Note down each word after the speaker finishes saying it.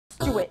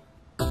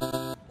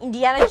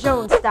Indiana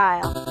Jones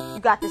style. You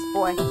got this,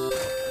 boy.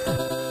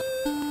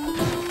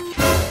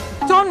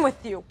 Done with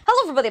you.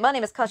 Hello everybody, my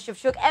name is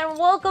Shook, and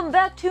welcome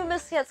back to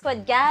Miscat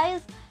Squad,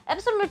 guys.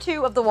 Episode number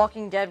 2 of The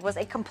Walking Dead was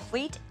a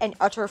complete and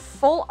utter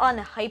full-on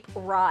hype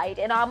ride,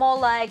 and I'm all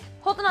like,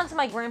 holding on to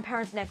my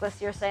grandparents' necklace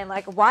here saying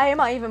like, why am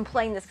I even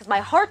playing this? Because my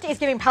heart is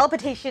giving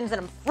palpitations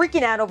and I'm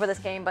freaking out over this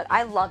game, but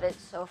I love it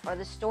so far.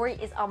 The story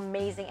is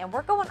amazing, and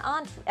we're going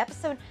on to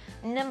episode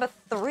number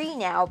 3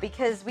 now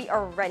because we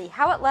are ready.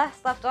 How it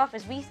last left off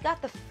is we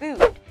got the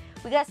food.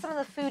 We got some of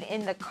the food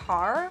in the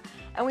car,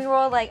 and we were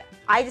all like,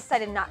 I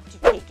decided not to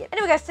take it.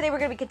 Anyway, guys, today we're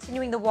going to be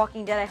continuing The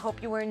Walking Dead. I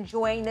hope you were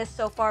enjoying this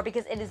so far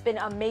because it has been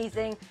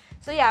amazing.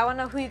 So yeah, I want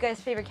to know who you guys'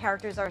 favorite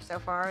characters are so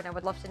far, and I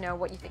would love to know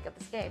what you think of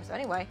this game. So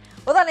anyway,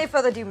 without any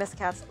further ado, Miss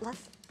Cats,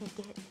 let's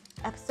begin.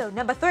 Episode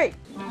number 3.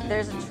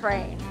 There's a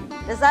train.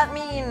 Does that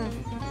mean...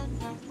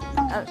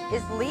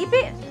 is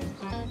leaving?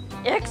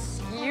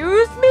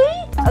 Excuse me?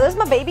 Are those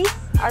my babies?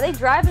 Are they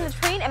driving the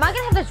train? Am I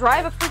gonna have to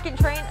drive a freaking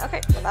train?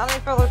 Okay, without any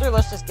further ado,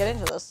 let's just get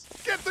into this.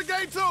 Get the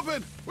gates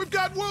open! We've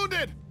got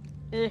wounded!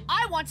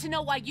 I want to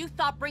know why you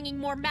thought bringing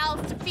more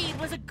mouths to feed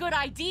was a good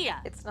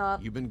idea. It's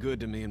not. You've been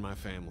good to me and my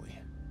family.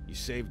 You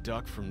saved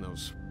Duck from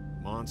those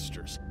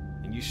monsters,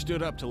 and you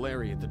stood up to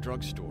Larry at the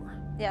drugstore.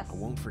 Yes. I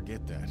won't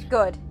forget that.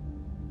 Good.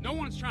 No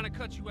one's trying to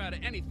cut you out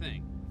of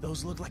anything.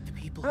 Those look like the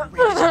people who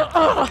raised you.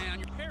 Man,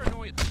 you're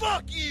paranoid.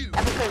 Fuck you!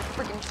 Episode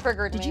freaking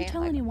triggered me. Did you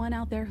tell like, anyone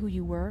out there who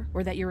you were,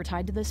 or that you were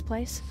tied to this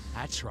place?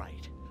 That's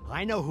right.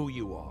 I know who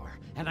you are,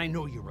 and I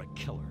know you're a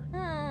killer.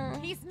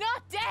 He's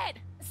not dead!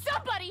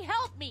 Somebody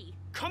help me!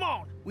 Come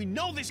on! We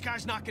know this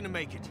guy's not gonna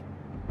make it.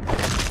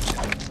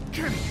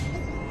 Kenny!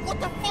 What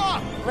the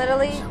fuck?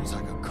 Literally. Sounds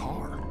like a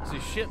car. There's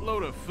a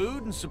shitload of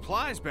food and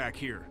supplies back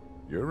here.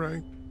 You're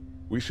right.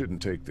 We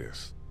shouldn't take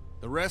this.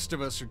 The rest of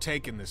us are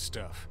taking this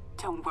stuff.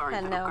 Don't worry,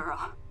 I little know.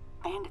 girl.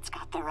 Bandits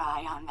got their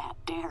eye on that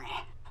dairy.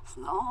 As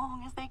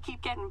long as they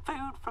keep getting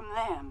food from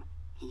them,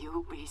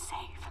 you'll be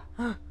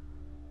safe.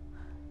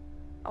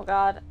 Oh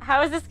god.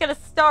 How is this gonna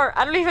start?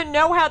 I don't even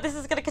know how this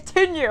is gonna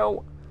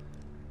continue.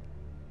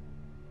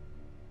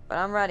 But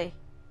I'm ready.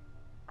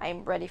 I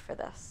am ready for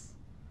this.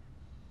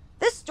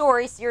 This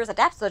story series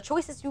adapts to the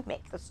choices you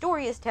make. The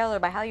story is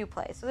tailored by how you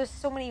play. So there's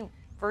so many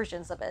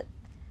versions of it.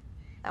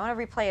 I want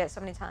to replay it so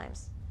many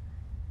times.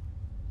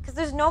 Because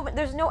there's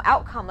no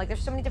outcome. Like,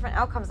 there's so many different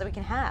outcomes that we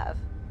can have.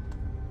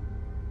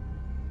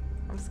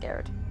 I'm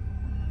scared.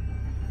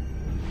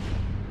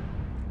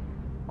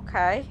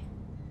 Okay.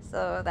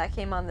 So that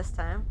came on this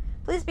time.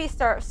 Please be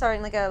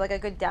starting like a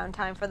good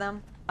downtime for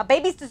them.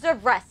 Babies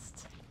deserve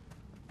rest.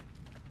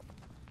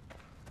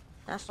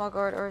 National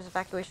Guard orders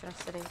evacuation of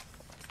city.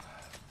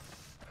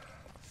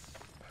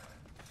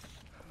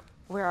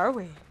 Where are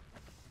we?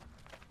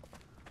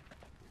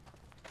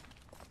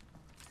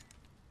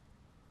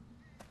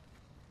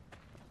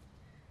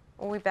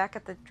 Are we back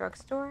at the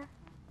drugstore?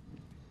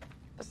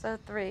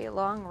 Episode 3,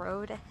 long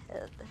road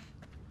ahead.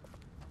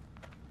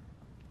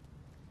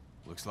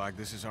 Looks like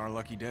this is our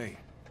lucky day.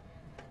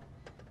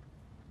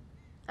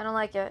 I don't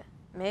like it.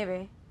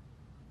 Maybe.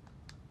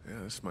 Yeah,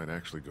 this might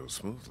actually go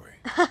smoothly.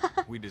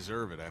 We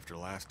deserve it after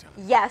last time.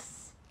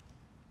 Yes.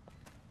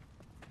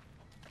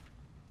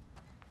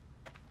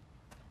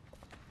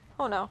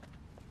 Oh no.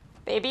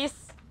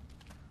 Babies?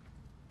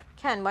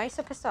 Ken, why are you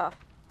so pissed off?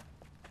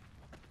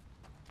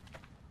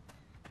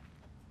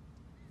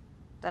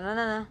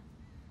 Da-na-na-na.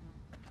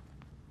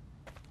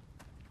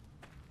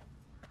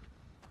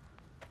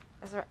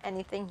 Is there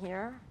anything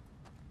here?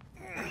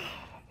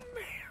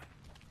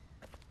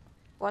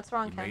 What's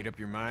wrong, You Ken? made up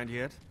your mind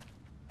yet?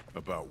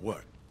 About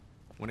what?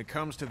 When it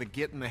comes to the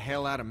getting the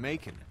hell out of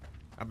Macon,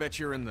 I bet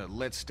you're in the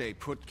let's stay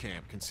put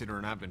camp,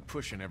 considering I've been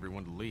pushing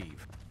everyone to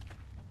leave.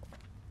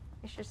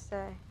 You should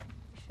stay.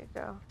 You should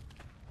go.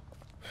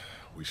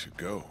 We should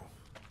go.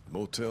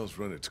 Motel's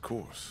run its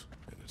course,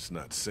 and it's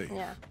not safe.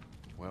 Yeah.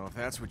 Well, if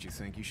that's what you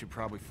think, you should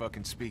probably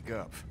fucking speak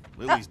up.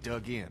 Lily's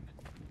dug in.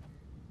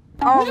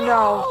 Oh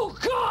no! Oh,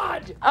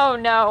 God! Oh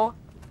no!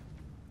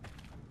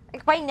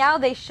 Like, by now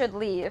they should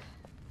leave.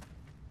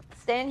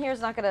 Staying here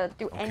is not gonna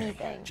do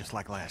anything. Just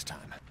like last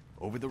time.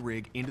 Over the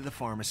rig, into the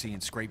pharmacy,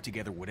 and scrape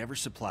together whatever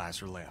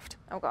supplies are left.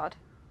 Oh god.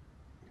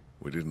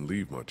 We didn't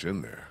leave much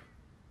in there.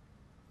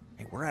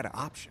 Hey, we're out of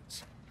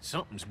options.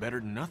 Something's better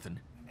than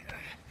nothing.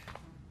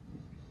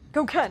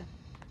 Go, Ken!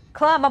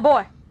 Climb, my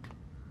boy!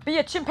 Be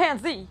a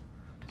chimpanzee!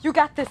 You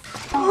got this!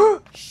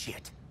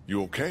 Shit.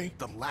 You okay?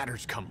 The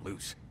ladder's come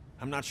loose.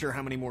 I'm not sure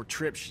how many more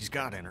trips she's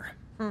got in her.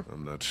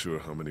 I'm not sure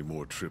how many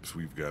more trips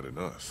we've got in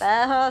us.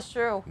 That's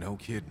true. No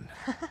kidding.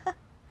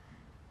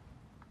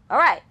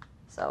 Alright,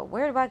 so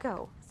where do I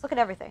go? Let's look at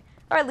everything.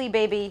 Alright, Lee,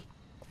 baby.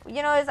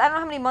 You know, I don't know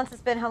how many months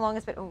it's been, how long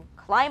it's been. Ooh,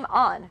 climb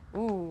on.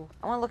 Ooh,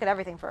 I want to look at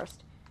everything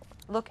first.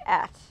 Look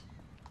at.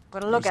 I'm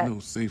gonna look There's at. no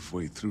safe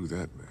way through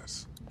that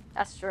mess.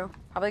 That's true.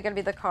 Probably gonna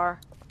be the car.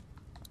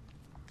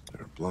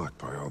 They're blocked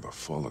by all the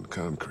fallen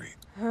concrete.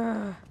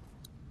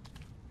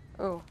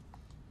 Ooh.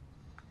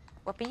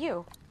 What be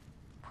you?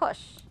 Push.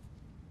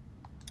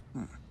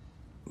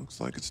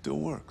 Looks like it still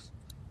works.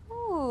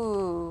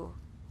 Ooh.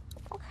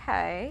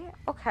 Okay.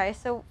 Okay,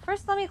 so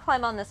first let me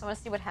climb on this. I want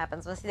to see what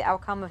happens. I want to see the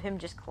outcome of him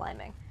just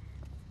climbing.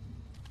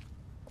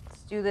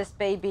 Let's do this,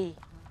 baby.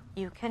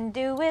 You can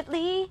do it,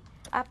 Lee.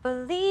 I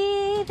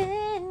believe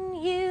in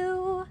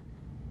you.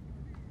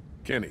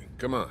 Kenny,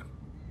 come on.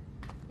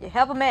 You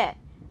help a man.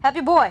 Help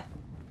your boy.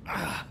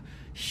 Ah,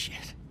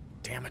 shit.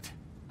 Damn it.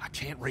 I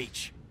can't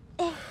reach.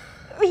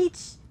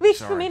 Reach for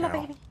Sorry, me, my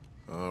pal. baby.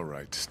 All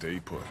right, stay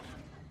put.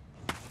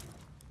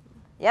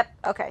 Yep,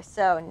 okay,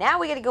 so now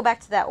we gotta go back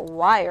to that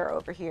wire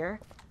over here.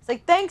 It's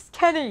like, thanks,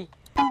 Kenny!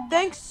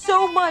 Thanks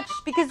so much,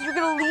 because you're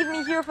gonna leave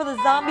me here for the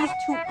zombies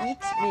to eat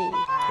me.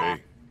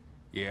 Hey,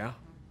 Yeah?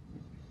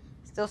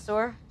 Still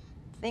sore?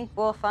 Think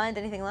we'll find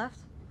anything left?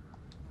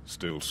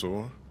 still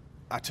sore?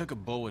 I took a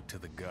bullet to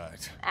the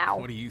gut. Ow.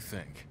 What do you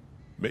think?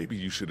 Maybe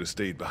you should have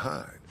stayed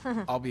behind.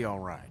 I'll be all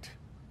right.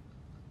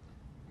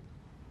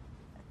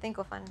 I think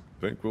we'll find...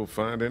 Think we'll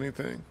find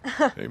anything?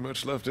 Ain't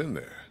much left in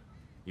there.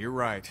 You're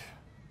right.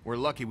 We're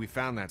lucky we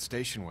found that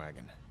station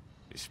wagon.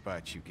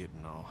 Despite you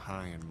getting all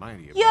high and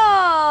mighty about it.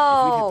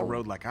 If we'd hit the Yo!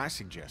 road like I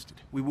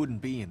suggested, we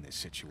wouldn't be in this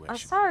situation. I'm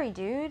sorry,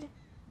 dude.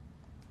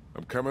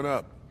 I'm coming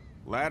up.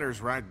 Ladder's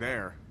right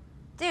there.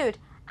 Dude,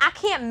 I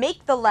can't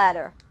make the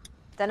ladder.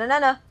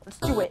 Da-na-na-na, let's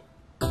do it.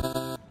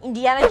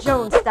 Indiana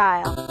Jones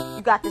style.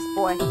 You got this,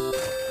 boy.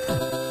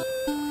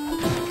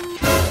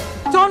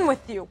 Done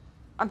with you.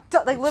 I'm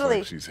done, like, Looks literally.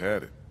 like she's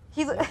had it.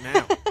 He What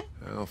now?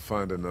 I'll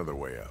find another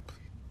way up.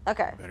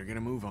 Okay. Better get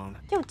a move on.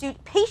 Yo,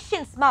 dude,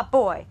 patience, my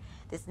boy.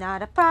 There's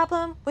not a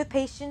problem with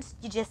patience.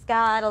 You just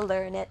gotta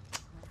learn it.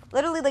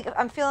 Literally, like,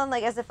 I'm feeling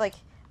like as if like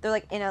they're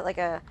like in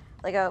a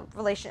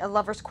a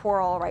lover's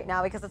quarrel right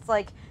now, because it's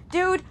like,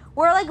 dude,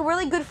 we're like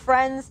really good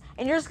friends,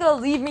 and you're just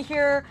gonna leave me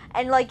here,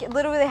 and like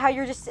literally how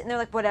you're just sitting there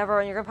like whatever,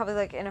 and you're gonna probably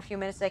like in a few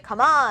minutes say, come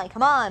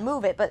on,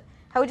 move it. But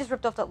how we just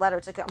ripped off that letter.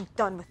 It's like, I'm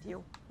done with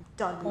you. I'm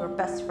done. We were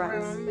best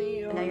friends,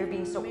 and now you're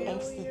being so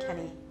angsty,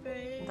 Kenny.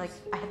 And, like,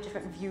 I have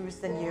different views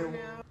than you.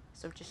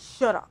 So just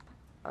shut up.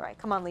 All right,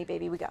 come on, Lee,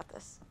 baby, we got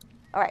this.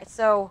 All right,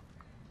 so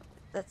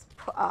let's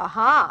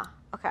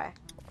okay.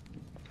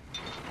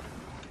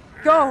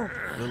 Go.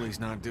 Lily's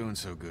not doing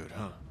so good,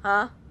 huh?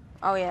 Huh?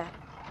 Oh yeah.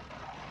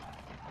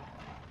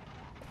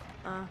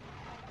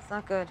 It's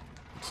not good.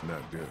 It's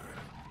not good.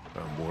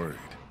 I'm worried.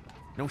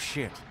 No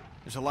shit.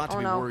 There's a lot to Oh,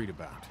 be no. worried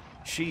about.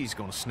 She's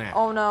gonna snap.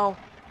 Oh no.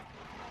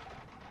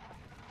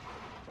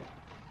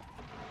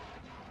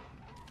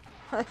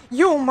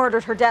 You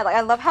murdered her dad. Like,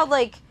 I love how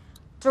like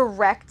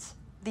direct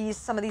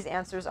some of these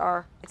answers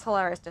are. It's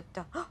hilarious. Dun,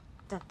 dun,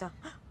 dun, dun,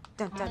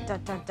 dun, dun,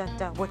 dun, dun, dun,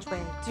 dun. Which way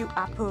do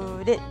I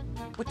put it?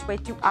 Which way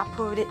do I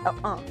put it?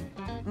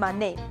 My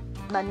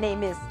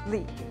name is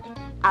Lee.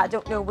 I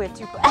don't know where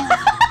to put. And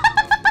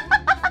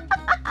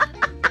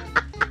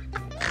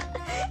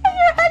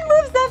your head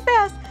moves that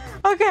fast.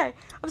 Okay,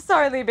 I'm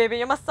sorry, Lee, baby.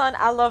 You're my son.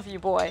 I love you,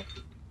 boy.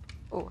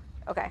 Ooh,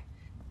 okay.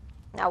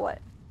 Now what?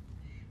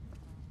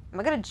 Am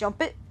I gonna jump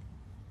it?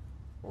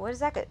 What is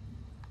that gonna...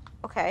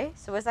 Okay,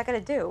 so what's that gonna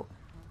do?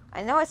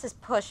 I know it says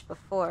push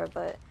before,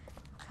 but...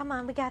 Come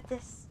on, we got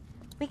this.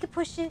 We can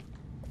push it.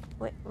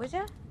 Wait, would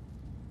ya?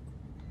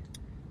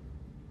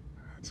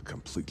 It's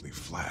completely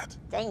flat.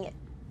 Dang it.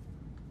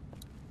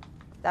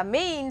 That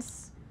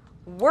means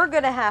we're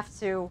gonna have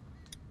to...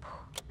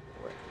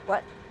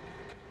 What?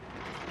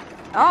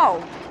 Oh!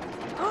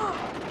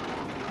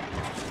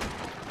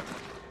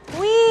 The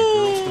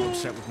girl still Whee!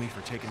 upset with me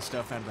for taking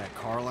stuff out of that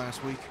car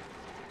last week?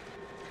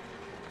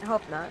 I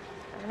hope not.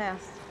 I haven't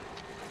asked.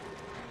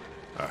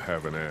 I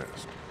haven't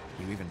asked.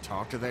 You even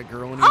talk to that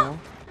girl anymore?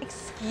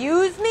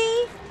 Excuse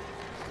me?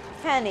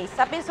 Kenny,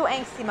 stop being so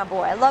angsty, my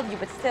boy. I love you,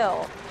 but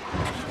still.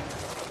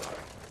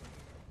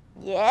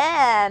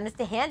 Yeah,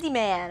 Mr.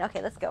 Handyman.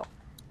 Okay, let's go.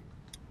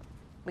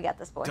 We got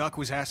this, boy. Duck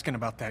was asking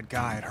about that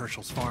guy at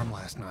Herschel's farm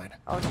last night.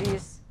 Oh,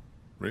 jeez.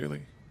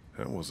 Really?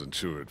 I wasn't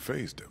sure it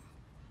fazed him.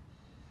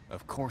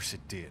 Of course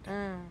it did.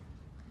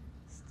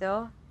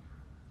 Still?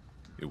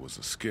 It was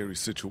a scary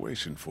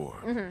situation for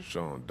him.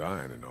 Sean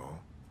dying and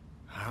all.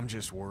 I'm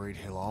just worried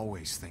he'll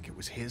always think it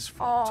was his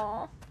fault.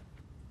 Aww.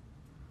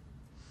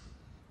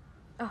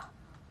 Oh.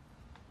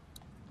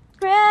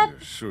 Grab! Yeah,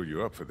 sure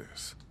you're up for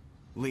this.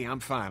 Lee,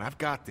 I'm fine. I've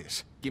got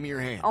this. Give me your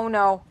hand. Oh,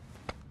 no.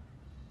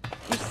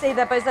 You say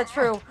that, but is that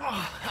true?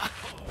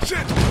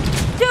 Shit!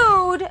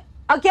 Dude!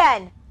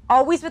 Again!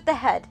 Always with the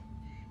head.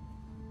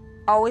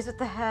 Always with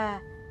the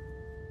head.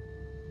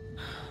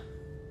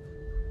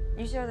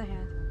 Use your other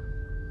hand.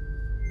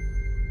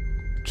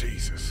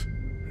 Jesus.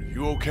 Are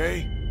you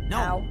okay? No,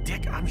 Ow.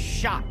 Dick, I'm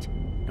shot.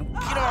 Now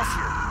get off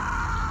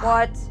here.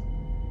 What?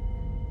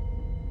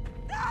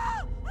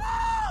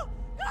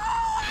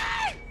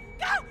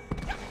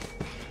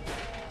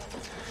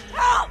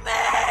 Help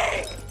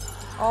me!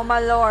 Oh, my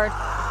lord.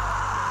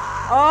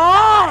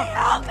 Oh!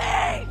 Help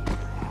me!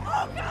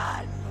 Oh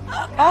God!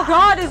 Oh,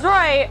 God is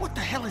right. What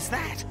the hell is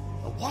that?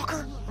 A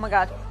walker? Oh, my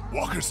God.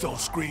 Walkers don't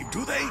scream,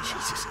 do they?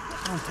 Jesus,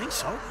 I don't think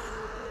so.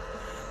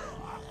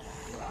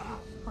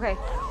 Okay.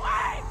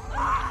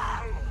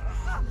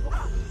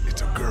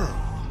 It's a girl.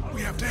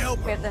 We have to help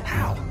We her. have to...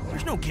 How?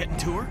 There's no getting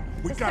to her.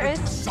 We Yes, gotta there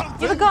do is.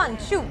 something. You have a gun.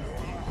 Shoot.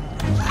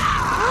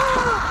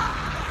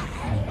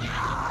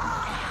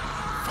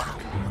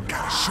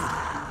 Gotta shoot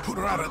her. Put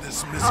her out of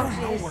this misery. Oh,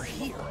 No, jeez. we're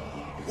here.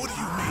 What do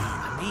you mean?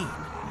 I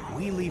mean,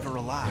 we leave her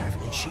alive,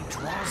 and she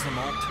draws them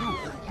all to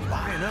her,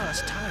 buying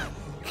us time.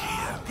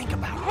 Yeah. Think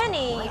about it.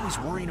 Penny. We're always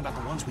worrying about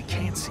the ones we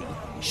can't see.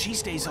 She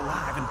stays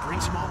alive and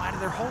brings them all out of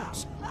their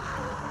holes.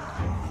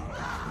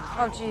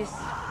 Oh, jeez.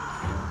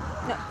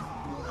 No.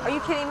 Are you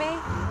kidding me?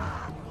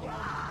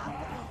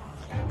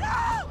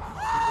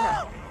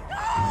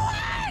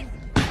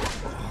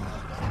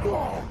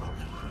 No.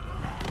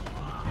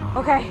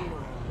 Okay.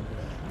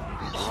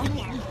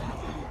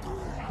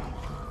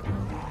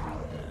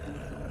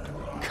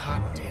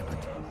 God damn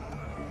it.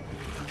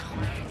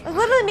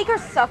 Literally make her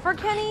suffer,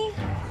 Kenny?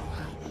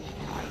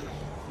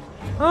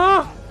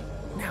 Oh,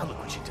 Now look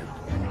what you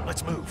done.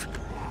 Let's move.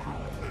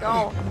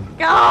 go.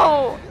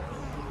 Go!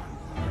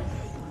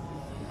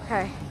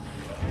 Okay.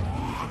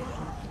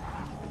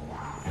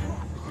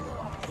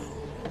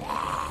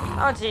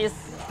 Oh, jeez.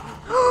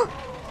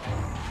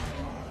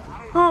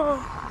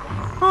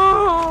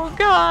 Oh,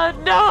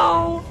 God,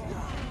 no!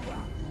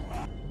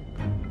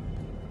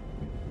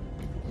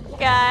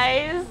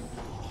 Guys.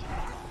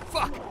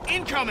 Fuck!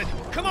 Incoming!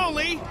 Come on,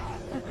 Lee!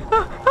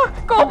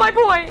 Go, my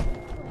boy!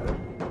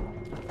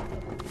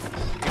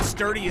 It's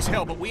sturdy as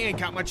hell, but we ain't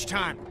got much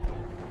time.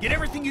 Get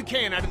everything you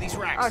can out of these Oh,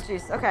 racks.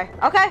 jeez. Okay.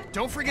 Okay.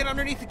 Don't forget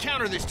underneath the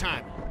counter this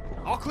time.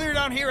 I'll clear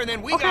down here and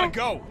then we Okay. gotta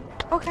go.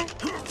 Okay.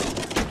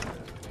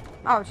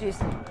 Oh, jeez.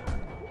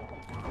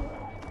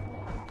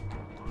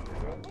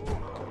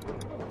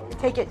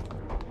 Take it.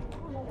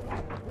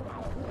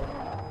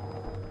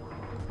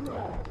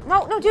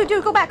 No, no, dude,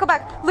 go back, go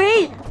back.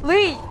 Lee!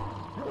 Lee!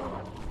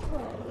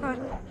 Okay,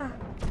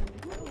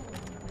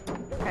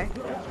 okay.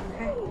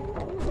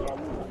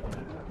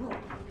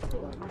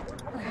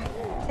 Okay,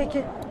 take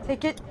it,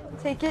 take it,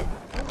 take it,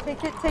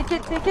 take it, take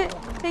it, take it,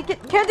 take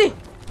it. Candy!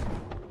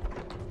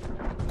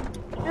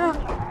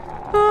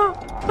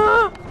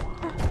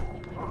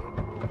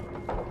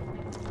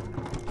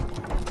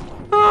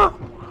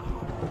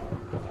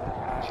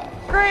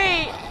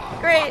 Great!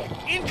 Great!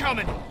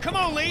 Incoming! Come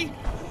on, Lee!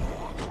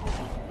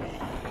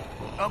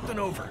 Up and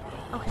over.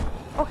 Okay,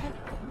 okay.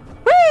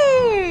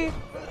 Whee!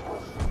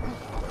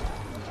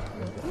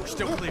 We're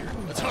still clear.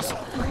 Let's hustle.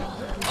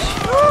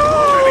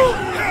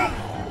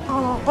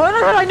 Oh,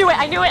 no, I knew it,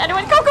 I knew it, I knew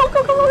it. Go, go,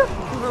 go, go, go.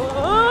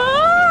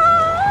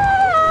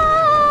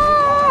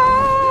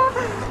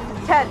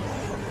 10.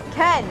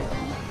 10.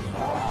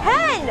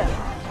 10!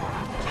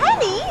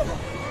 Kenny?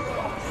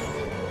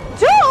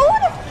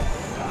 Dude!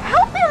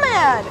 Help your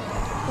man!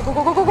 Go,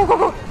 go, go, go, go, go,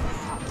 go.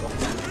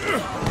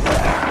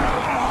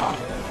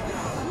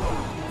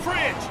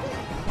 Fridge!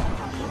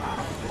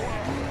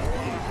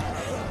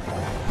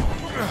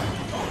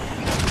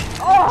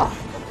 Oh!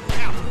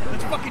 Out!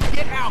 Let's fucking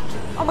get out!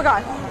 Oh my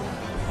god.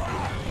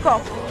 Go.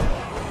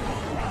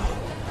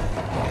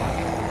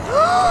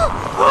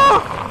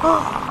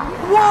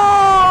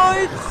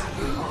 What?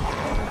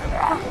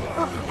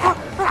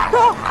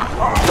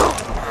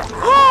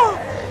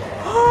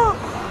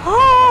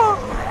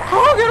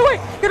 Oh, get away!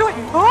 Get away!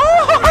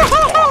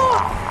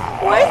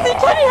 Why is he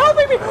Kenny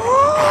helping me?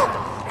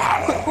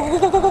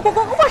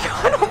 Oh my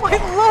god! Oh my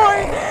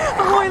lord!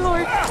 Oh my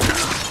lord!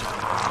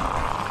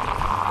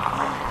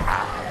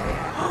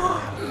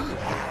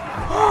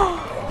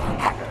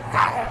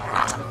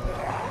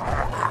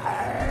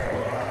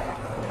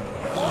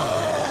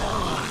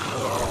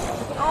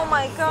 Oh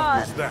my god!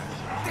 What's that?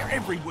 They're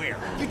everywhere.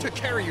 You took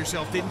care of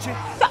yourself, didn't you?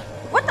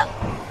 What the?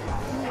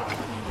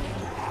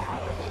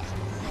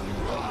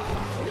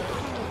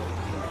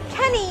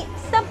 Kenny,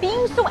 stop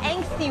being so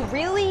angsty,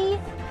 really?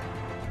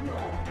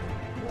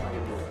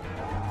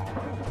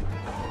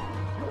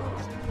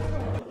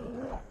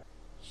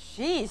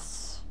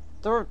 Jeez.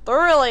 They're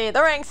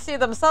angsty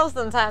themselves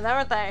sometimes,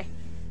 aren't they?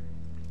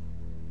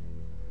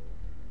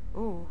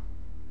 Ooh.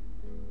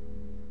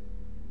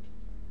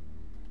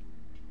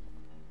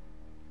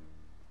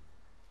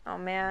 Oh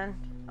man,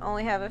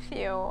 only have a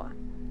few.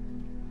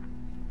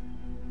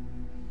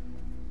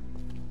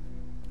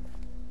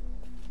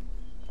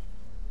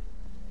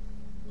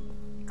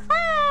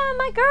 Clam,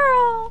 my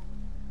girl!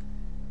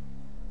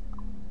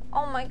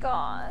 Oh my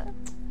god.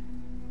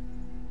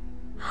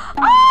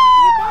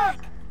 Ah!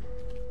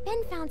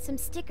 Ben found some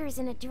stickers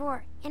in a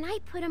drawer, and I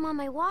put them on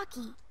my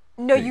walkie.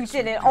 No, you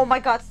didn't. Oh my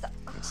god.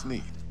 That's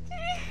neat.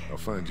 I'll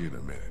find you in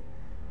a minute.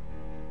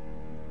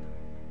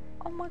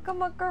 Oh my god,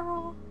 my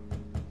girl.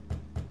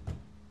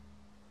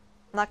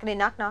 Not gonna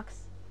knock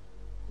knocks.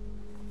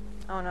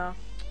 Oh no.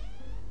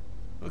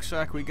 Looks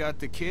like we got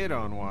the kid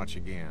on watch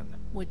again.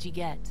 What'd you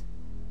get?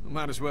 We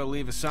might as well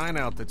leave a sign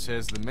out that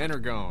says the men are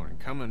gone and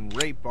come and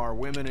rape our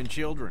women and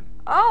children.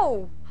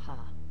 Oh! Huh.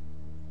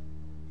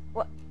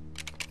 What?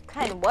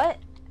 Kind of what?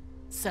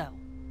 So,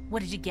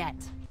 what did you get?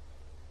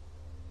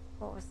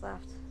 What was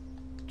left?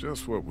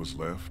 Just what was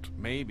left.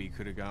 Maybe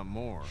could have got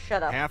more.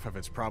 Shut up. Half of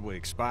it's probably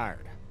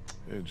expired.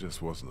 There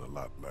just wasn't a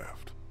lot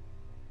left.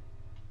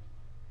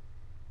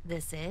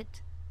 This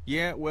it?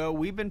 Yeah, well,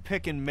 we've been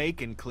picking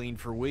Macon clean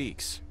for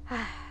weeks.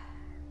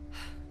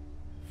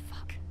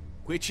 Fuck.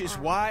 Which is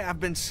why I've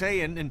been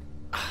saying, and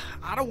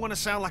I don't want to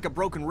sound like a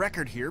broken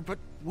record here, but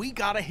we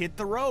gotta hit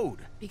the road.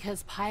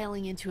 Because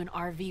piling into an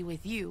RV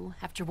with you,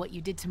 after what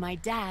you did to my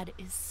dad,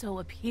 is so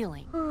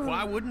appealing.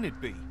 Why wouldn't it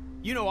be?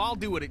 You know I'll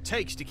do what it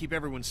takes to keep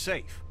everyone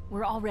safe.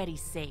 We're already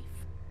safe.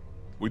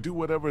 We do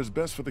whatever is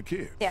best for the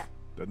kids. Yeah.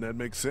 Doesn't that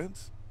make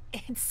sense?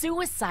 It's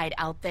suicide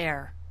out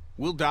there.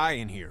 We'll die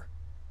in here.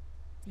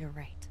 You're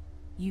right.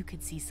 You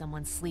could see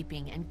someone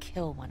sleeping and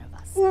kill one of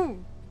us.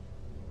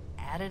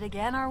 At it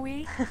again, are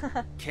we?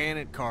 Can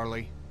it,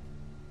 Carly?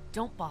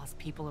 Don't boss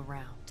people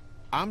around.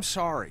 I'm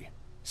sorry.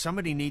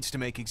 Somebody needs to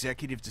make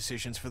executive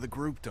decisions for the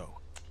group, though.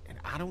 And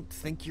I don't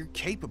think you're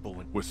capable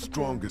in... We're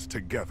strongest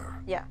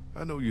together. Yeah.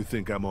 I know you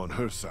think I'm on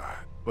her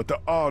side, but there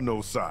are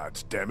no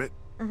sides, damn it.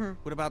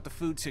 What about the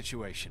food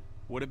situation?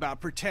 What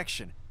about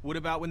protection? What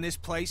about when this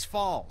place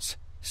falls?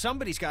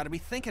 Somebody's got to be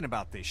thinking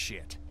about this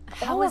shit.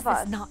 How All has of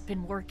this us. not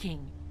been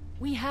working?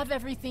 We have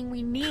everything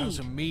we need. Because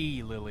of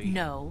me, Lily.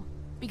 No,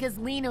 because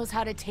Lee knows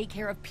how to take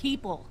care of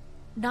people,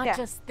 not Yeah.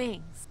 just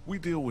things. We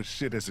deal with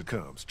shit as it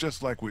comes,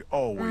 just like we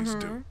always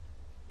do.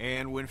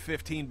 And when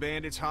 15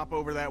 bandits hop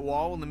over that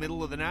wall in the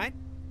middle of the night?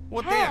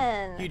 What Ken.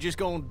 then? You just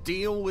gonna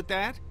deal with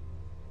that?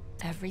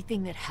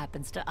 Everything that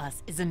happens to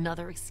us is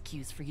another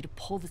excuse for you to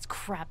pull this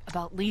crap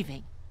about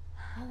leaving.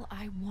 All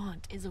I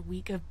want is a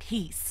week of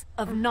peace,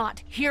 of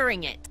not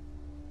hearing it.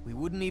 We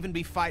wouldn't even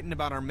be fighting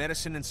about our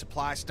medicine and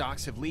supply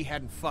stocks if Lee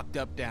hadn't fucked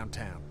up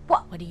downtown.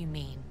 What do you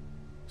mean?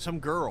 Some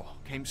girl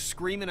came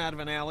screaming out of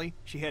an alley.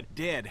 She had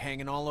dead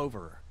hanging all over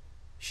her.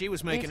 She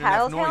was making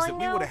tattletailing enough noise that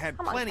we now? would have had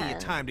Come on, plenty Ken.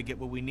 of time to get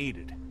what we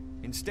needed.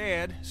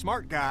 Instead,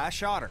 smart guy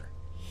shot her.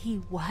 He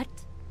what?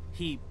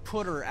 He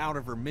put her out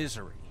of her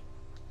misery.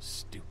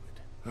 Stupid.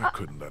 I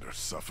couldn't let her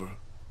suffer.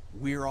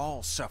 We're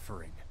all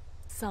suffering.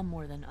 Some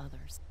more than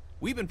others.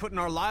 We've been putting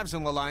our lives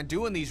on the line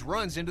doing these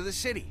runs into the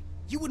city.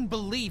 You wouldn't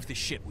believe the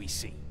shit we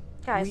see.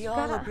 Guys, We you all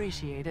gotta...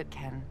 appreciate it,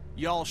 Ken.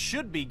 Y'all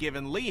should be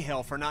giving Lee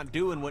hell for not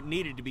doing what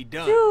needed to be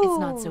done. It's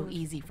not so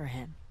easy for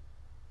him.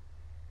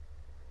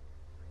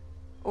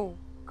 Oh,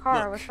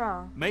 Car, Look, what's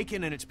wrong?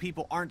 Macon and its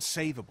people aren't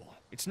savable.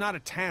 It's not a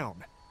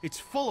town. It's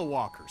full of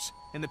walkers,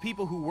 and the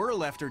people who were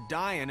left are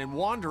dying and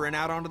wandering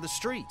out onto the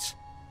streets.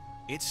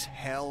 It's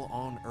hell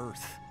on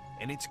earth,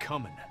 and it's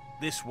coming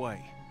this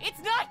way. It's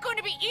not going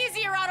to be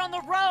easier out on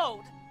the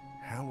road!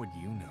 How would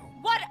you know?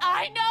 What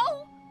I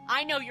know?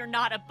 I know you're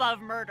not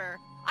above murder.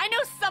 I know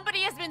somebody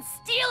has been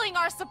stealing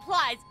our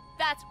supplies.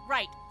 That's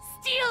right,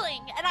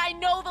 stealing! And I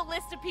know the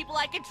list of people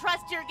I can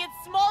trust here gets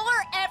smaller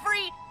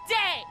every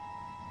day!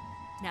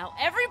 Now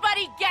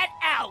everybody get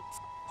out!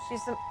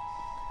 She's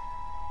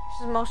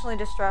emotionally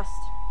distressed.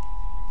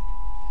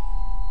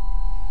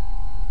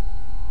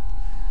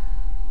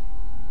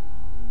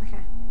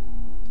 Okay.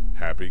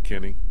 Happy,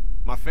 Kenny?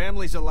 My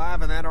family's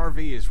alive and that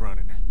RV is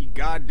running. You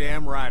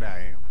goddamn right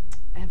I am.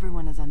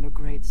 Everyone is under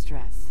great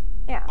stress.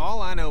 Yeah.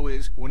 All I know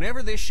is,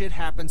 whenever this shit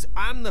happens,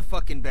 I'm the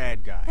fucking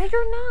bad guy. No,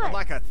 you're I'd not.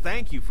 like a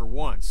thank you for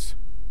once.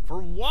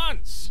 For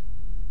once!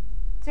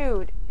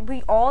 Dude,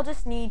 we all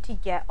just need to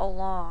get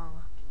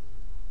along.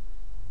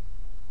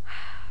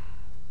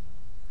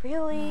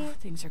 Really?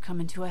 Things are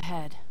coming to a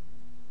head.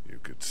 You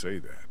could say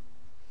that.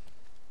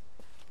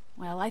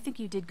 Well, I think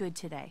you did good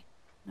today.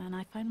 And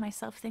I find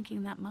myself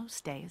thinking that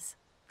most days.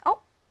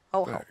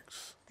 Oh,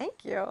 Thanks.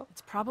 thank you.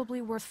 It's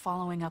probably worth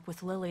following up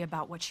with Lily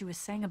about what she was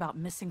saying about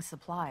missing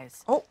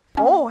supplies. Oh,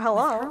 With her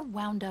hello.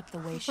 wound up the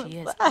way she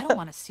is, I don't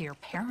want to see her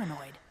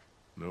paranoid.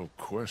 No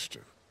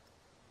question.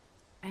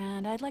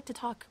 And I'd like to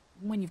talk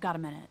when you've got a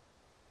minute.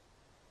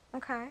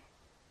 Okay.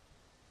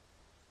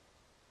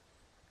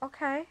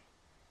 Okay.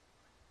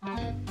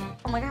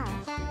 Oh my gosh.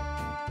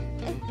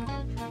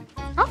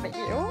 Stop it,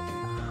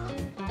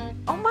 you.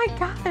 Oh my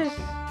gosh.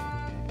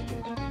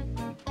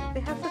 They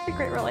have such a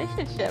great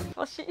relationship.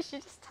 Well, she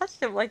just touched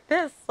him like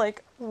this.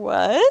 Like,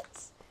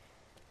 what?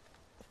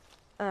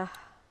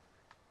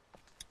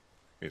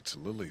 It's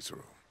Lily's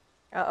room.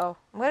 Uh-oh.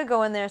 I'm gonna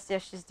go in there and see how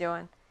she's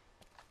doing.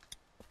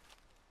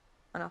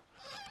 Oh no.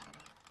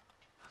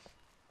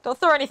 Don't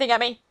throw anything at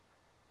me.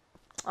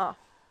 Oh.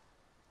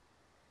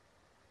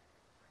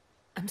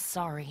 I'm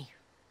sorry.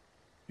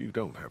 You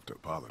don't have to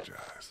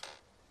apologize.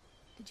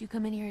 Did you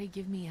come in here to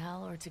give me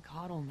hell or to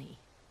coddle me?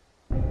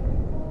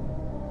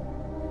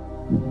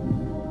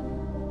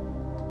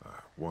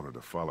 Wanted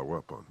to follow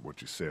up on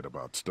what you said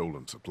about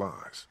stolen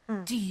supplies.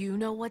 Do you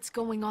know what's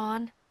going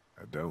on?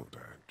 I don't.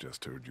 I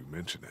just heard you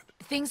mention it.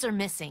 Things are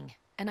missing,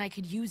 and I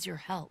could use your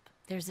help.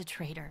 There's a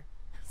traitor.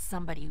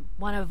 Somebody,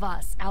 one of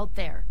us, out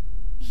there.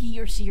 He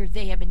or she or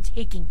they have been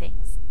taking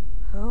things.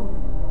 Who?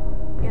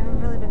 You haven't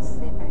really been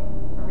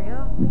sleeping. For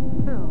real?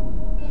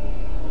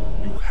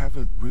 Who? You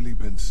haven't really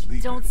been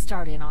sleeping. Don't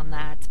start in on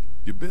that.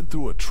 You've been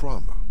through a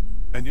trauma,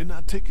 and you're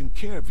not taking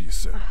care of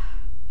yourself.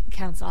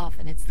 Counts off,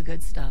 and it's the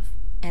good stuff.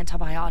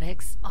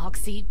 Antibiotics,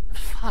 oxy,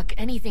 fuck,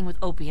 anything with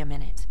opium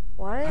in it.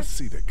 What? I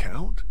see the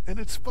count, and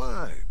it's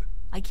fine.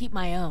 I keep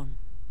my own.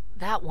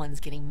 That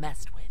one's getting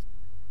messed with.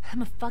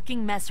 I'm a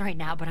fucking mess right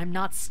now, but I'm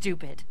not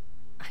stupid.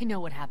 I know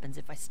what happens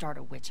if I start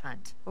a witch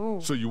hunt. Ooh.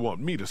 So you want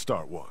me to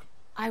start one?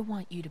 I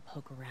want you to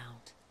poke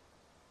around.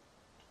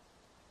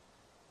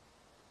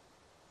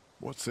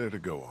 What's there to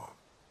go on?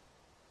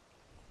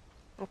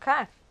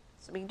 Okay.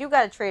 So we do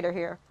got a traitor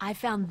here. I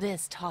found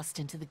this tossed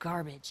into the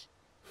garbage.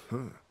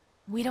 Huh.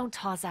 We don't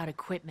toss out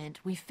equipment,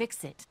 we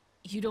fix it.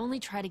 You'd only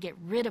try to get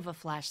rid of a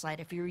flashlight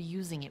if you were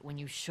using it when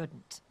you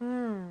shouldn't.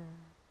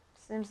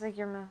 Seems like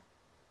you're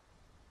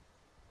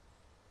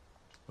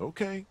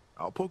Okay,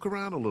 I'll poke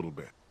around a little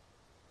bit.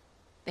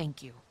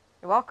 Thank you.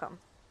 You're welcome.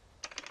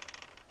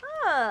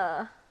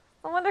 Ah,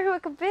 I wonder who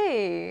it could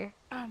be.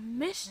 A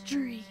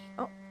mystery.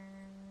 Oh.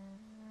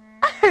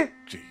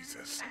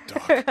 Jesus,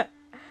 Doc.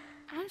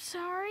 I'm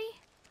sorry.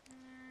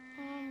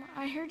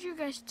 I heard you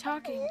guys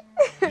talking.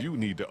 You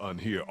need to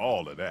unhear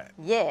all of that.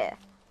 Yeah.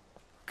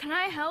 Can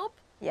I help?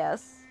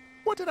 Yes.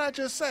 What did I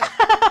just say?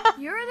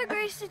 You're the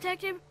Grace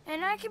Detective,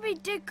 and I can be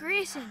Dick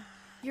Grayson.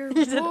 You're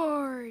You did-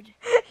 bored.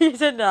 He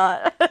did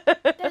not.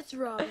 That's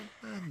Robin.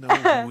 I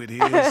know who it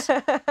is.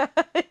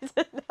 He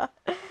did not.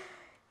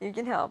 You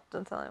can help.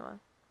 Don't tell anyone.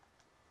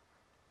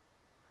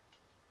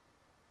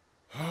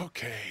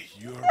 Okay,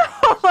 you're right.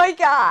 Oh my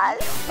god.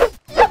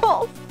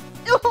 No.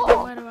 No.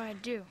 What do I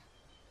do?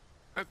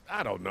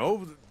 I don't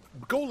know.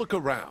 Go look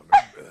around.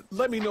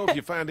 Let me know if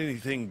you find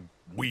anything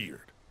weird.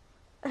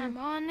 I'm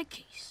on the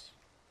case.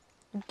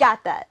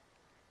 Got that.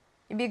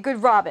 You'd be a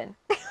good Robin.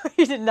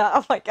 He did not.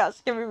 Oh my gosh.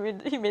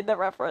 He made that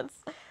reference.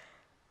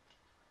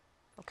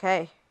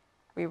 Okay.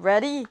 We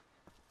ready?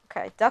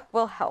 Okay. Duck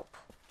will help.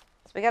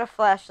 So we got a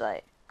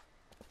flashlight.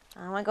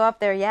 I don't want to go up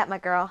there yet, my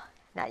girl.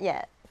 Not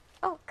yet.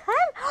 Oh,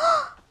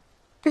 Clem!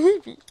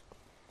 Baby!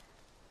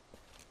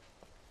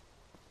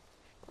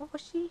 What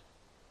was she?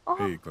 Oh.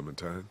 Hey,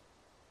 Clementine.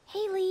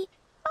 Haley,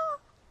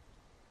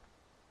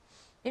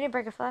 You didn't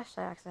break a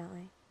flashlight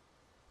accidentally.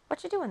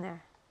 What you doing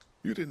there?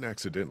 You didn't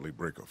accidentally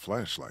break a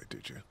flashlight,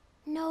 did you?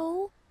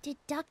 no. Did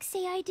Duck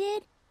say I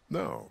did?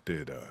 No.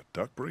 Did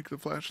Duck break the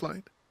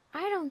flashlight?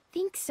 I don't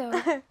think so.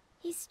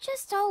 He's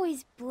just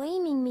always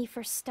blaming me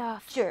for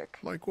stuff. Jerk.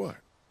 Like what?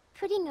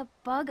 Putting a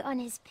bug on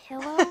his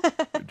pillow?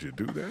 Did you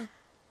do that?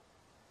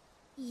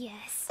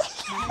 Yes.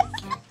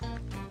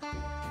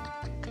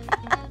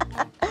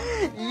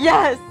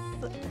 Yes!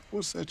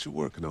 What's that you're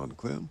working on,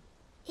 Clem?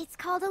 It's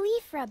called a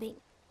leaf rubbing.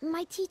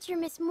 My teacher,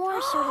 Miss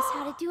Moore, showed us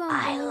how to do them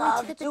I when we went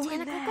love to the doing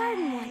botanical that.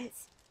 garden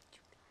once.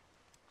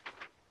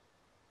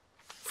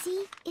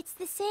 See, it's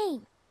the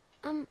same.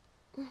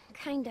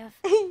 Kind of.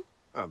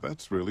 Oh,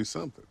 that's really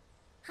something.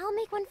 I'll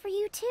make one for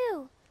you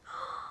too.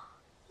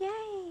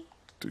 Yay!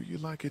 Do you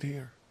like it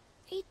here?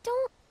 I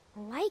don't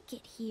like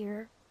it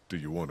here. Do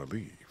you want to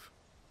leave?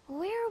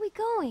 Where are we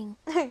going?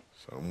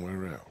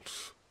 Somewhere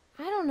else.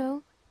 I don't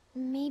know.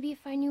 Maybe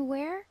if I knew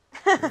where?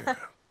 Yeah,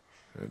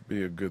 that'd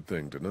be a good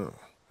thing to know.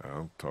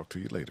 I'll talk to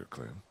you later,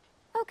 Clem.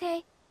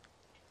 Okay.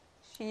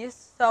 She is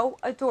so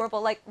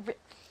adorable. Like,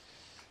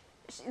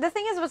 the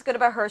thing is, what's good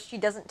about her, she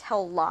doesn't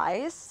tell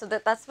lies. So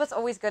that's what's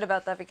always good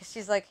about that, because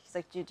she's like,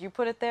 did you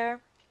put it there?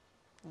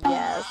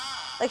 Yes.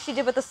 Like she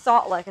did with the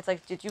salt lick. It's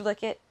like, did you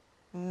lick it?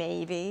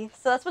 Maybe.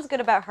 So that's what's good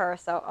about her.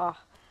 So, oh,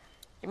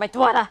 you're my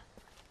daughter.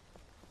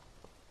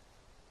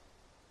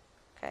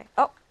 Okay.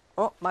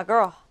 Oh, my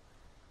girl.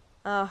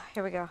 Oh,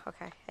 here we go.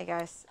 Okay. Hey,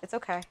 guys. It's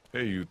okay.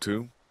 Hey, you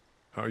two.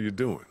 How you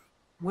doing?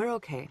 We're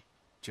okay.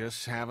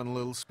 Just having a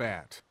little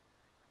spat.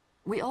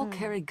 We all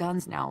carry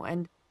guns now,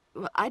 and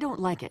I don't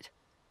like it.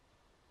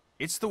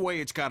 It's the way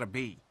it's gotta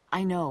be.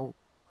 I know,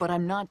 but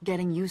I'm not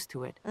getting used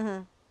to it.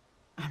 Mm-hmm.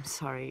 I'm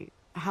sorry.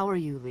 How are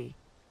you, Lee?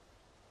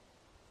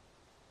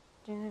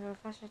 Do you need to go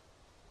flash it?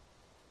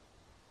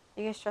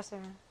 You guys trust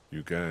everyone?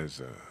 You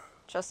guys,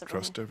 Trust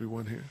everyone. trust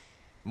everyone here?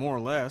 More or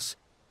less.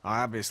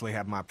 I obviously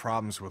have my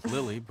problems with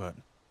Lily, but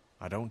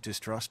I don't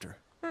distrust her.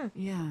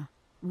 Yeah,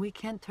 we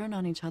can't turn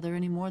on each other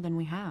any more than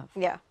we have.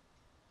 Yeah.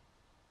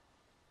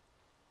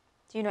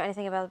 Do you know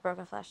anything about the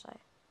broken flashlight?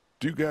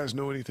 Do you guys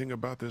know anything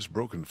about this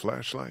broken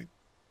flashlight?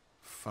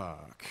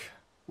 Fuck.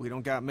 We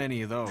don't got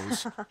many of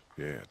those.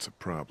 Yeah, it's a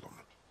problem.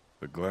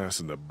 The glass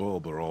and the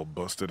bulb are all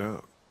busted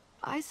out.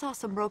 I saw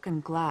some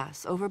broken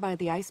glass over by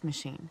the ice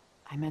machine.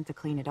 I meant to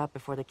clean it up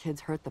before the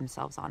kids hurt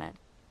themselves on it.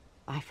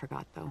 I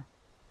forgot, though.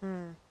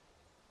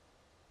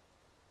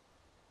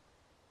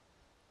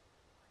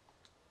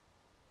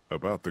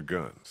 About the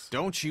guns.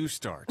 Don't you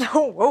start.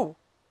 Oh, whoa.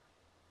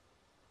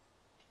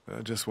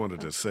 I just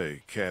wanted to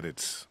say, Kat,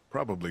 it's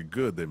probably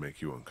good they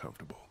make you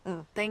uncomfortable.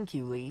 Thank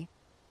you, Lee.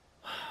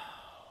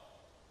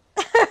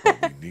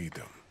 But we need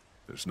them.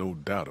 There's no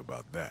doubt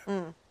about that.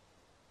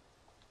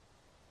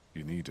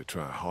 You need to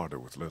try harder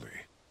with Lily.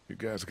 You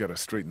guys gotta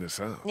straighten this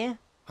out. Yeah.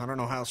 I don't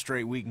know how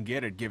straight we can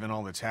get it given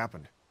all that's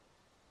happened.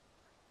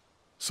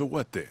 So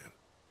what then?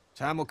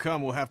 Time will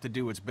come we'll have to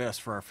do what's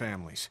best for our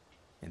families.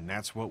 And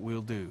that's what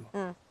we'll do.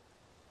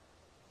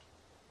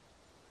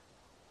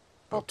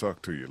 I'll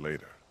talk to you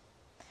later.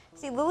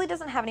 See, Lily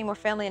doesn't have any more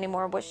family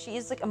anymore, but she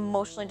is like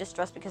emotionally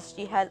distressed because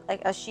she had,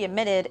 like, as she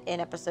admitted in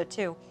episode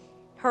 2,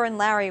 her and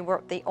Larry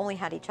they only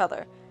had each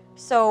other.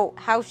 So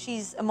how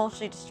she's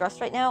emotionally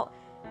distressed right now,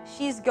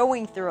 she's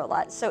going through a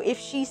lot. So if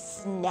she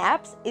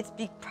snaps, it's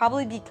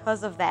probably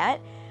because of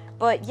that.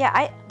 But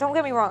yeah, don't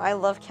get me wrong, I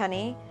love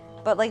Kenny,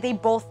 but like they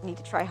both need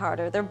to try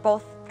harder. They're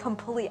both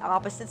completely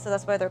opposite, so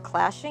that's why they're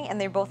clashing, and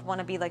they both want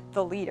to be like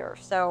the leader.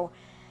 So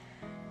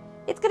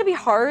it's gonna be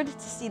hard to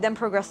see them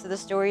progress through the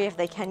story if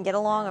they can get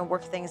along and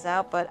work things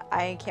out, but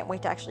I can't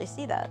wait to actually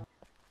see that.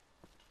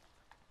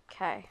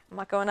 Okay, I'm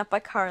not going up by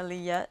Carly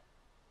yet.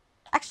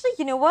 Actually,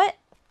 you know what?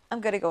 I'm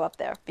gonna go up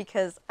there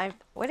because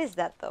what is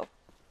that though?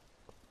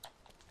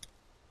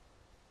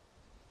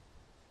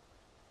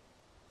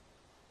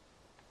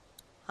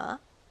 Huh?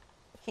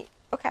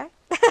 Okay.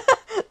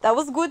 That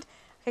was good.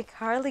 Okay,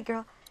 Carly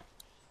girl.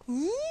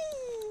 Yee.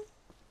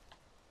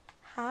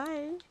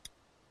 Hi.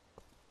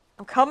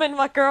 I'm coming,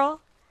 my girl.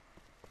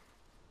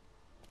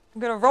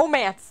 I'm gonna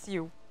romance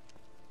you.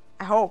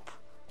 I hope.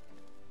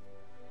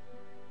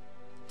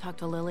 Talk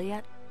to Lily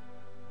yet?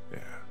 Yeah,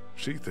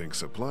 she thinks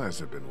supplies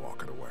have been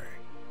walking away.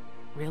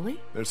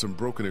 Really? There's some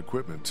broken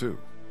equipment, too.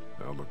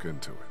 I'll look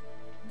into it.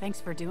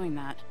 Thanks for doing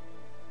that.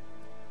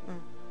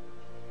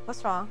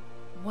 What's wrong?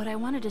 What I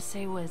wanted to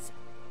say was,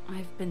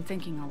 I've been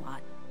thinking a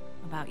lot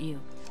about you.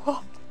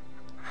 Oh.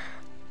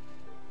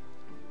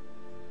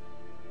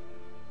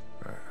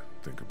 I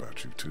think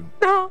about you, too.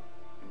 No.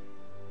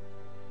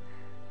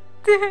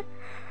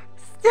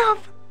 Stop.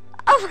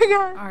 Oh my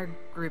god. Our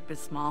group is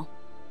small.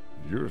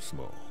 You're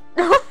small.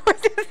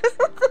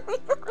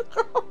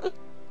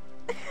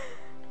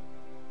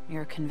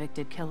 You're a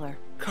convicted killer.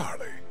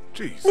 Carly,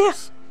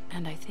 Jesus.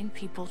 And I think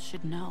people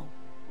should know.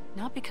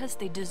 Not because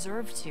they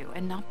deserve to,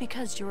 and not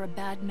because you're a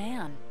bad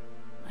man.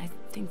 I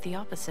think the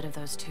opposite of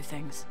those two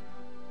things.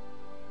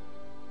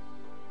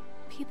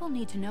 People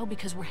need to know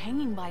because we're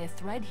hanging by a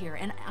thread here,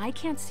 and I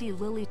can't see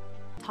Lily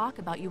talk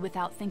about you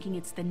without thinking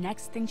it's the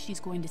next thing she's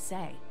going to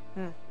say.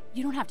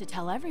 You don't have to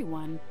tell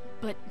everyone,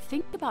 but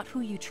think about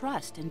who you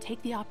trust and take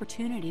the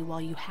opportunity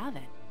while you have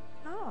it.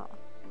 Oh.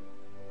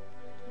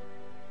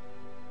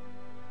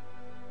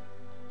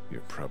 You're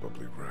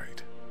probably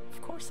right.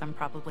 Of course I'm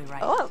probably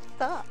right. Oh,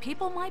 stop.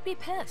 People might be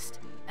pissed,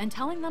 and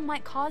telling them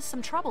might cause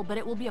some trouble, but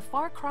it will be a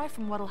far cry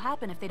from what'll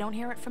happen if they don't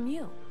hear it from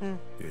you.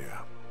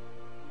 Yeah.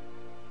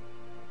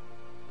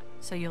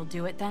 So you'll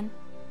do it then?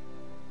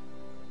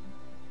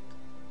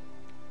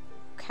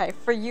 Okay,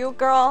 for you,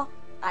 girl,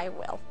 I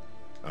will.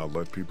 I'll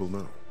let people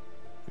know.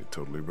 You're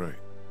totally right.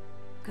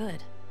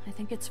 Good. I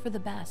think it's for the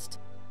best.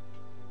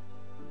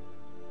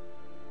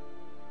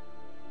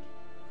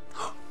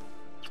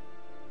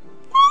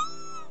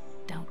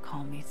 Don't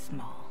call me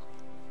small.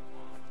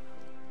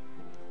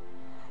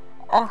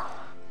 Oh.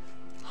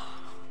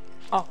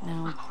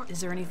 Now, is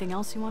there anything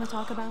else you want to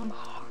talk about?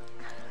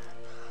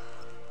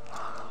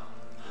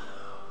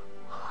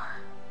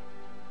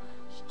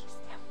 She kissed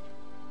him.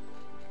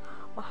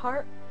 My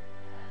heart.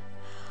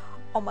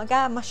 Oh my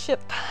god, my ship.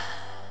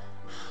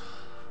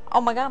 Oh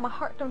my god, my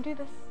heart, don't do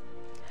this.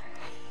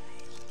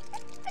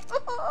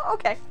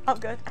 Okay, I'm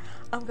good.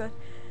 I'm good.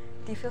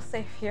 Do you feel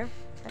safe here?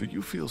 Do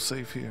you feel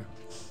safe here?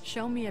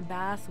 Show me a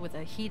bath with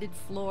a heated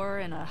floor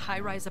and a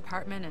high-rise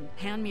apartment and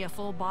hand me a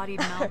full-bodied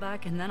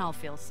Malbec and then I'll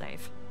feel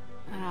safe.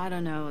 I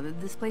don't know.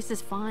 This place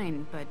is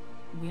fine, but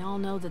we all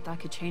know that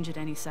could change at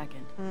any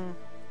second.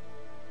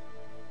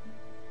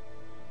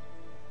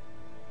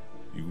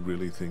 You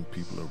really think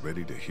people are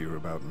ready to hear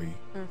about me?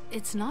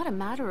 It's not a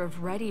matter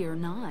of ready or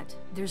not.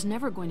 There's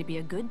never going to be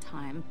a good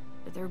time,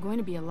 but there are going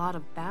to be a lot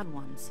of bad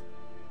ones.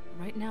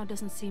 Right now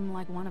doesn't seem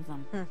like one of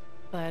them.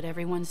 But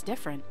everyone's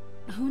different.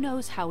 Who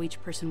knows how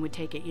each person would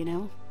take it, you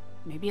know?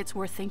 Maybe it's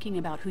worth thinking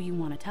about who you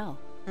want to tell.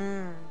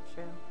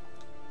 True.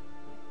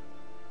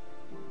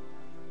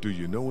 Do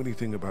you know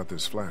anything about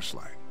this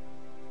flashlight?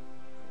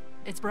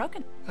 It's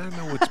broken. I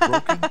know it's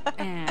broken.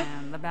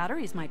 And the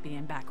batteries might be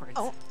in backwards.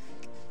 Oh.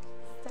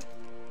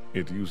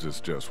 It uses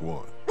just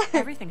one.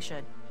 Everything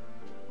should.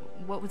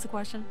 What was the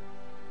question?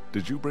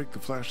 Did you break the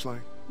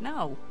flashlight?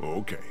 No.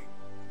 Okay.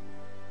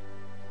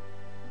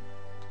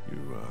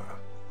 You,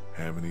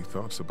 have any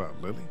thoughts about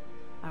Lily?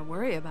 I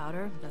worry about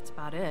her, that's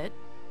about it.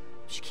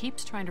 She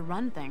keeps trying to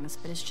run things,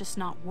 but it's just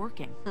not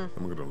working. I'm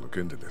gonna look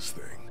into this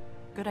thing.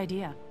 Good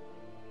idea.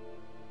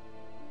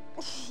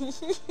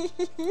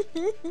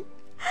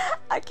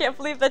 I can't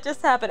believe that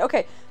just happened.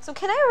 Okay, so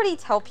can I already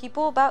tell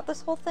people about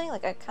this whole thing?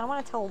 Like, I kind of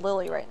want to tell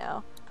Lily right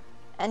now.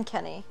 And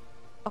Kenny.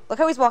 Oh, look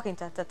how he's walking.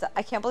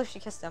 I can't believe she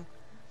kissed him.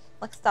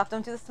 Like, stop.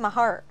 Don't do this to my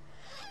heart.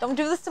 Don't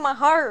do this to my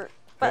heart.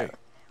 But, Hey.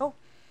 Oh.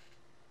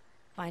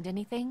 Find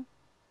anything?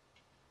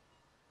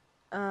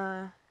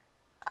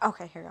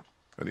 Okay, here you go.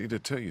 I need to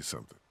tell you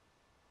something.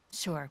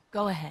 Sure,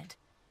 go ahead.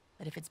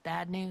 But if it's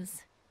bad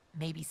news,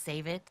 maybe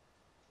save it.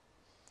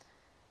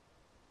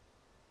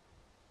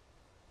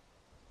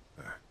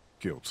 I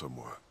killed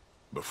someone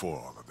before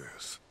all of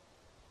this.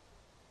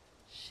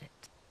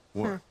 Shit.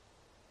 What?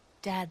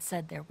 Dad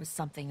said there was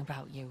something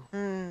about you.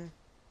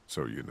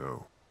 So you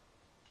know.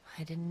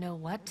 I didn't know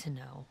what to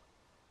know.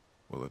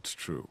 Well, it's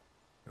true,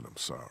 and I'm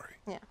sorry.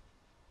 Yeah.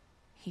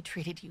 He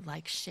treated you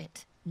like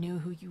shit, knew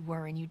who you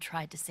were, and you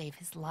tried to save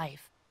his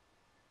life.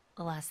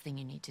 The last thing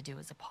you need to do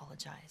is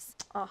apologize.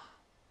 Oh.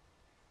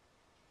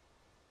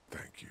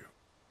 Thank you.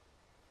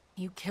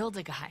 You killed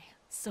a guy.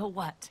 So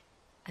what?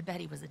 I bet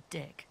he was a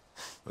dick.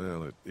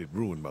 Well, it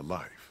ruined my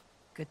life.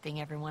 Good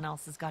thing everyone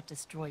else's got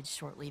destroyed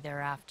shortly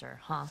thereafter,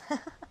 huh?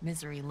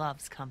 Misery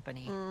loves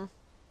company.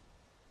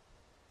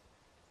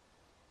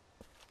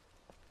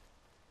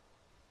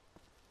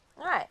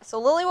 Alright, so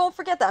Lily won't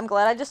forget that. I'm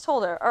glad I just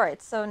told her.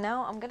 Alright, so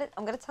now I'm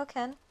gonna tell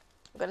Ken.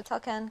 I'm gonna tell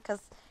Ken,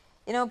 because,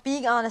 you know,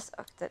 being honest...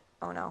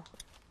 Oh, no.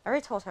 I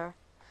already told her.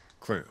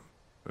 Clem,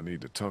 I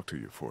need to talk to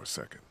you for a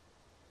second.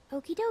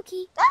 Okie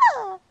dokie.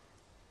 Ah!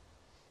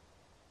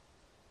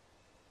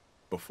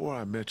 Before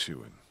I met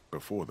you and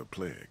before the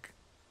plague,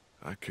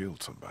 I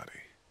killed somebody.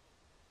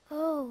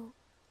 Oh,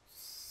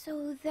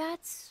 so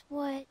that's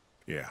what...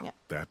 Yeah,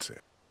 that's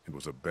it. It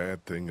was a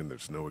bad thing and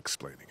there's no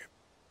explaining it.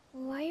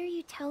 Why are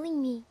you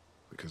telling me?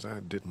 Because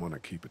I didn't want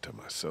to keep it to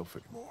myself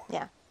anymore.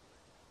 Yeah.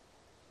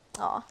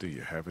 Aw. Do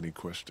you have any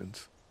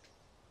questions?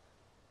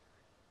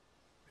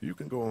 You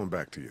can go on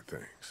back to your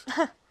things.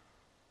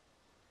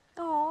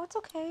 Oh, it's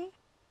okay.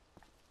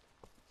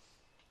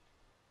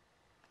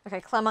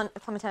 Okay,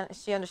 Clementine,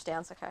 she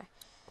understands, okay.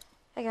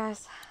 Hey,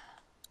 guys.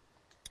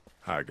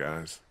 Hi,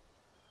 guys.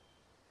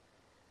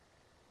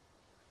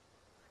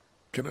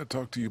 Can I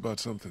talk to you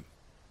about something?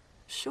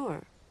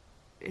 Sure.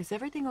 Is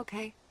everything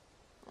okay?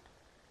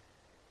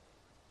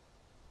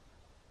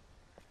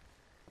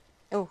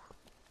 Oh.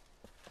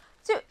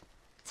 Dude,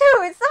 stop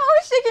always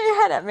shaking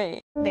your head at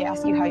me. They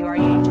ask you how you are,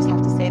 you just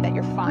have to say that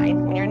you're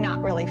fine when you're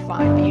not really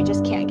fine, but you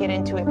just can't get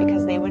into it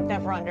because they would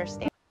never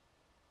understand.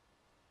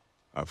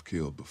 I've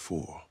killed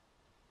before.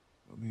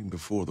 I mean,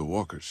 before the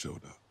walkers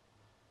showed up.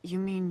 You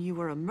mean you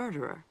were a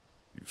murderer?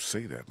 You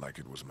say that like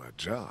it was my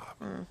job.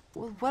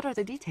 Well, what are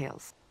the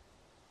details?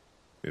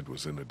 It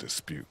was in a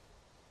dispute.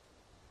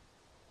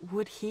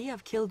 Would he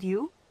have killed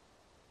you?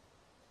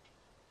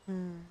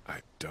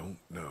 I don't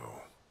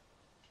know.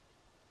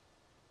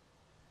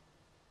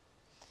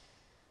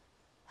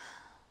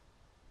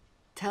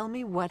 Tell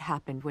me what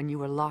happened when you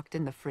were locked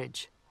in the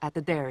fridge at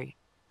the dairy.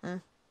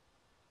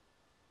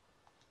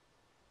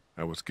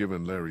 I was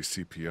giving Larry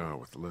CPR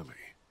with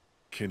Lily.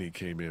 Kenny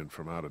came in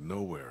from out of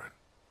nowhere and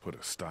put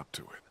a stop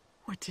to it.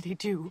 What did he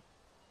do?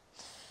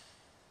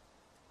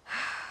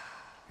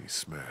 He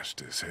smashed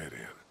his head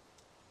in.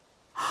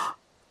 Oh,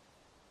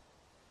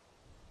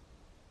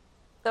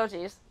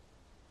 jeez.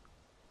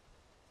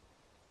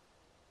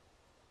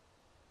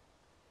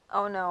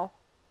 Oh, no.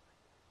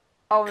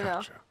 Oh, no.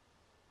 Gotcha.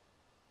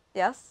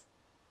 Yes?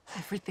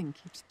 Everything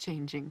keeps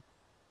changing.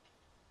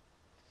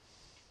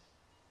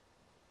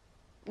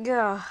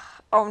 Yeah.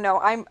 Oh, no.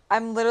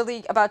 I'm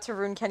literally about to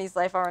ruin Kenny's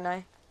life, aren't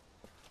I?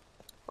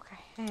 Okay,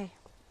 hey.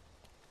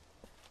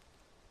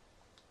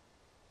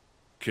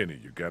 Kenny,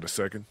 you got a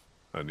second?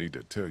 I need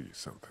to tell you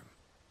something.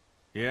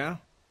 Yeah?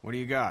 What do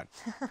you got?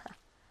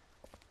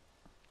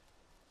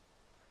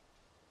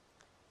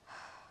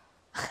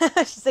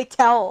 She's like,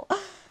 towel.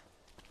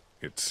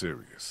 It's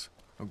serious.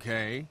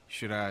 Okay,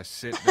 should I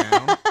sit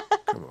down?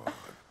 Come on.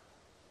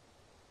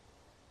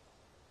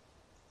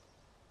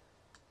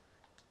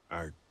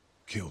 I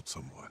killed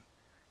someone.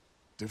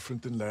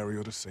 Different than Larry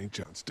or the St.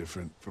 John's.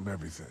 Different from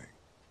everything.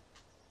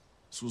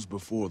 This was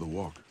before the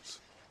walkers.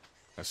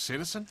 A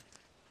citizen?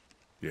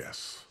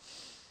 Yes.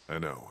 I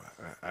know.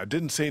 I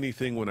didn't say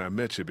anything when I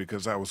met you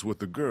because I was with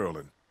the girl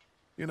and,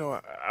 you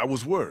know, I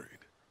was worried.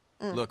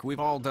 Look, we've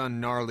all done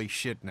gnarly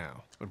shit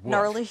now. But what?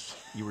 Gnarly shit?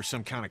 You were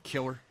some kind of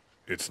killer?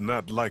 It's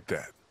not like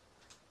that.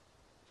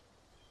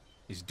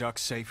 Is Duck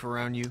safe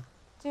around you?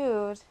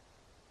 Dude.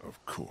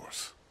 Of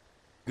course.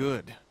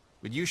 Good.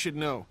 But you should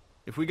know,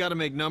 if we gotta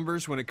make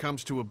numbers when it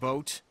comes to a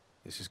boat,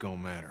 this is gonna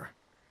matter.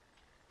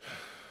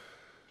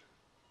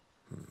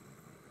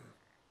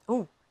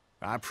 Ooh.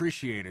 I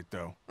appreciate it,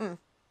 though.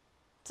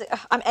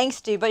 I'm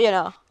angsty, but you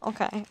know.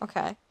 Okay,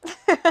 okay.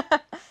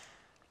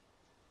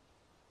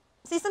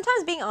 See,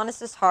 sometimes being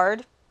honest is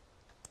hard.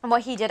 And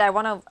what he did, I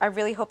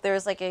really hope there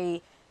was like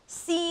a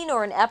scene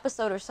or an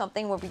episode or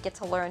something where we get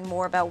to learn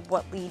more about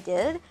what Lee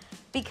did.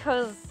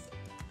 Because,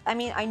 I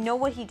mean, I know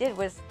what he did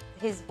was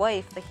his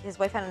wife, like his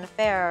wife had an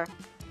affair,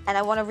 and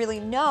I want to really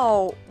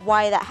know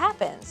why that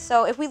happened.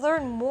 So if we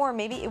learn more,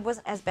 maybe it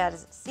wasn't as bad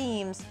as it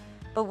seems.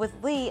 But with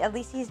Lee, at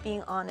least he's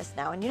being honest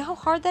now. And you know how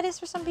hard that is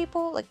for some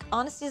people? Like,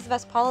 honesty is the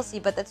best policy,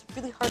 but that's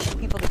really hard for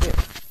people to do.